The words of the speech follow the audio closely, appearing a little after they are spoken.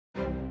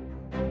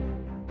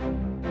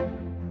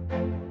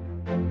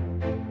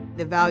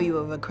The value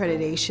of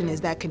accreditation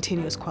is that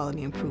continuous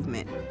quality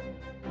improvement.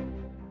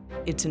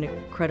 It's an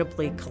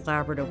incredibly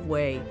collaborative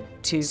way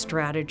to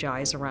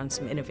strategize around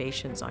some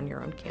innovations on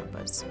your own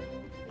campus.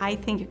 I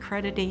think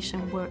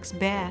accreditation works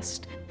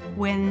best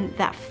when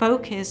that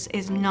focus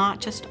is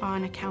not just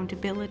on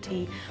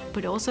accountability,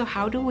 but also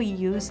how do we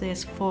use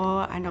this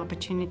for an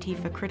opportunity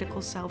for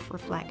critical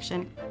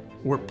self-reflection.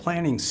 We're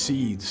planting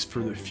seeds for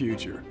the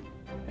future,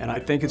 and I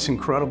think it's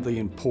incredibly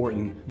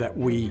important that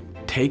we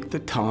take the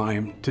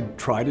time to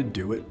try to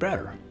do it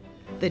better.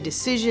 The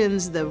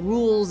decisions, the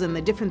rules, and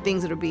the different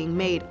things that are being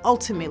made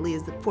ultimately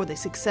is for the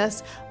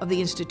success of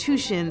the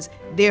institutions,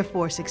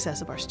 therefore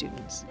success of our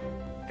students.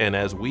 And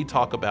as we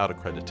talk about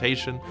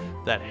accreditation,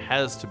 that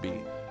has to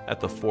be at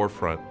the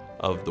forefront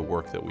of the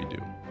work that we do.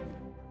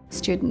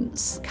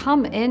 Students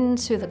come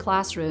into the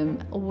classroom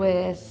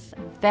with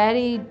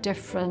very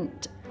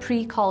different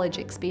pre-college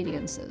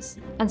experiences.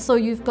 And so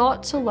you've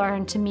got to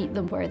learn to meet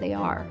them where they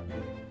are.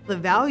 The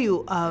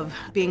value of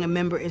being a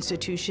member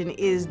institution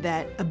is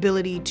that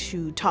ability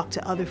to talk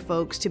to other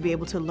folks, to be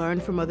able to learn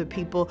from other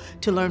people,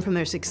 to learn from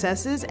their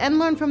successes and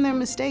learn from their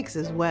mistakes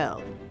as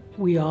well.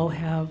 We all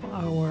have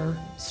our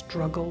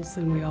struggles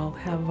and we all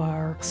have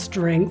our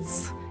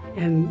strengths,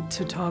 and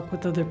to talk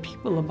with other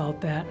people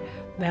about that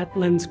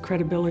lends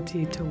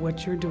credibility to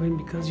what you're doing,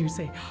 because you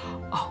say,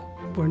 oh,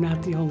 we're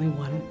not the only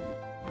one.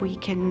 We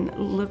can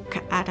look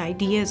at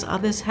ideas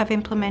others have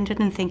implemented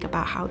and think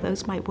about how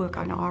those might work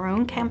on our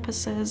own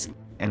campuses.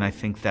 And I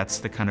think that's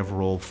the kind of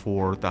role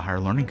for the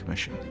Higher Learning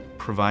Commission,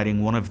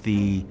 providing one of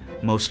the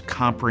most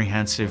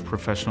comprehensive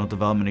professional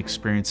development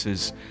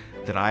experiences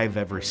that I've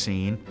ever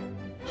seen.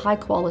 High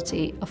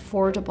quality,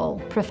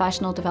 affordable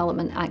professional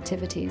development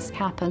activities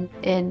happen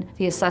in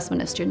the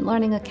Assessment of Student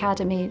Learning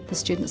Academy, the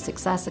Student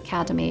Success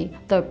Academy,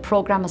 the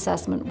Program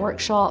Assessment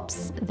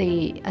Workshops,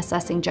 the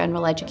Assessing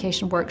General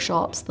Education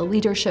Workshops, the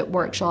Leadership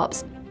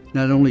Workshops.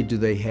 Not only do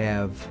they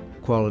have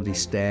quality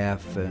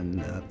staff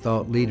and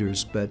thought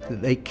leaders,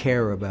 but they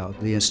care about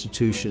the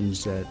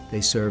institutions that they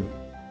serve.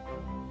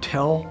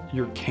 Tell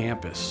your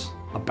campus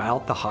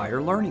about the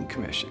Higher Learning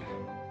Commission.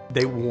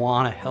 They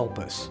want to help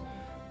us.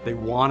 They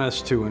want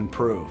us to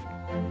improve.